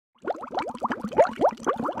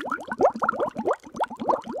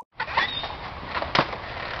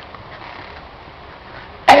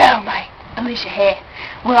Alicia here.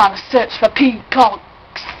 We're on a search for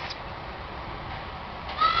peacocks.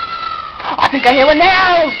 I think I hear one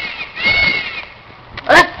now.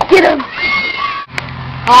 Let's get him.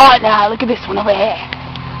 Alright now, look at this one over here.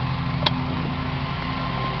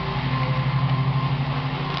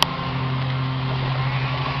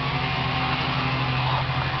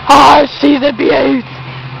 Oh, see the beauty.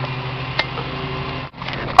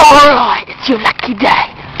 Alright, it's your lucky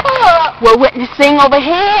day. We're witnessing over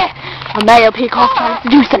here a male peacock trying to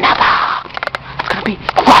seduce another. It's going to be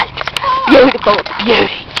quite beautiful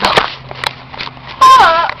beauty. Look.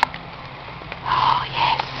 Oh,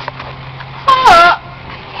 yes.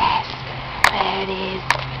 Yes. There it is.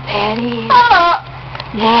 There it is.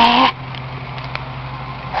 Yeah.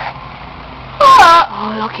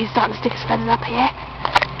 Oh, look, he's starting to stick his feathers up here.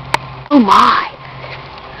 Oh, my.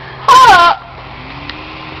 Oh.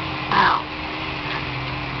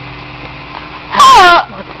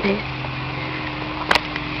 What's this?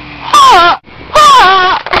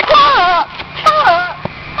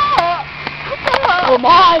 Oh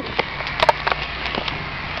my!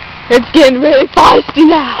 It's getting really feisty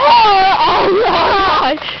now.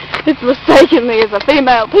 Alright! It's mistakenly as a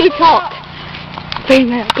female peacock.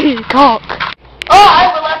 Female peacock.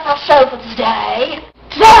 Alright, well that's our show for today.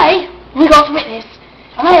 Today, we're going to witness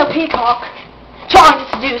a male peacock trying to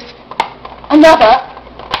seduce another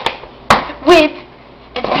with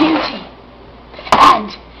its beauty. And,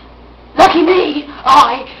 lucky me,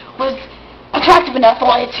 I was attractive enough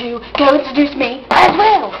for it to go and seduce me as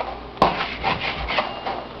well.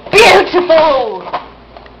 Beautiful!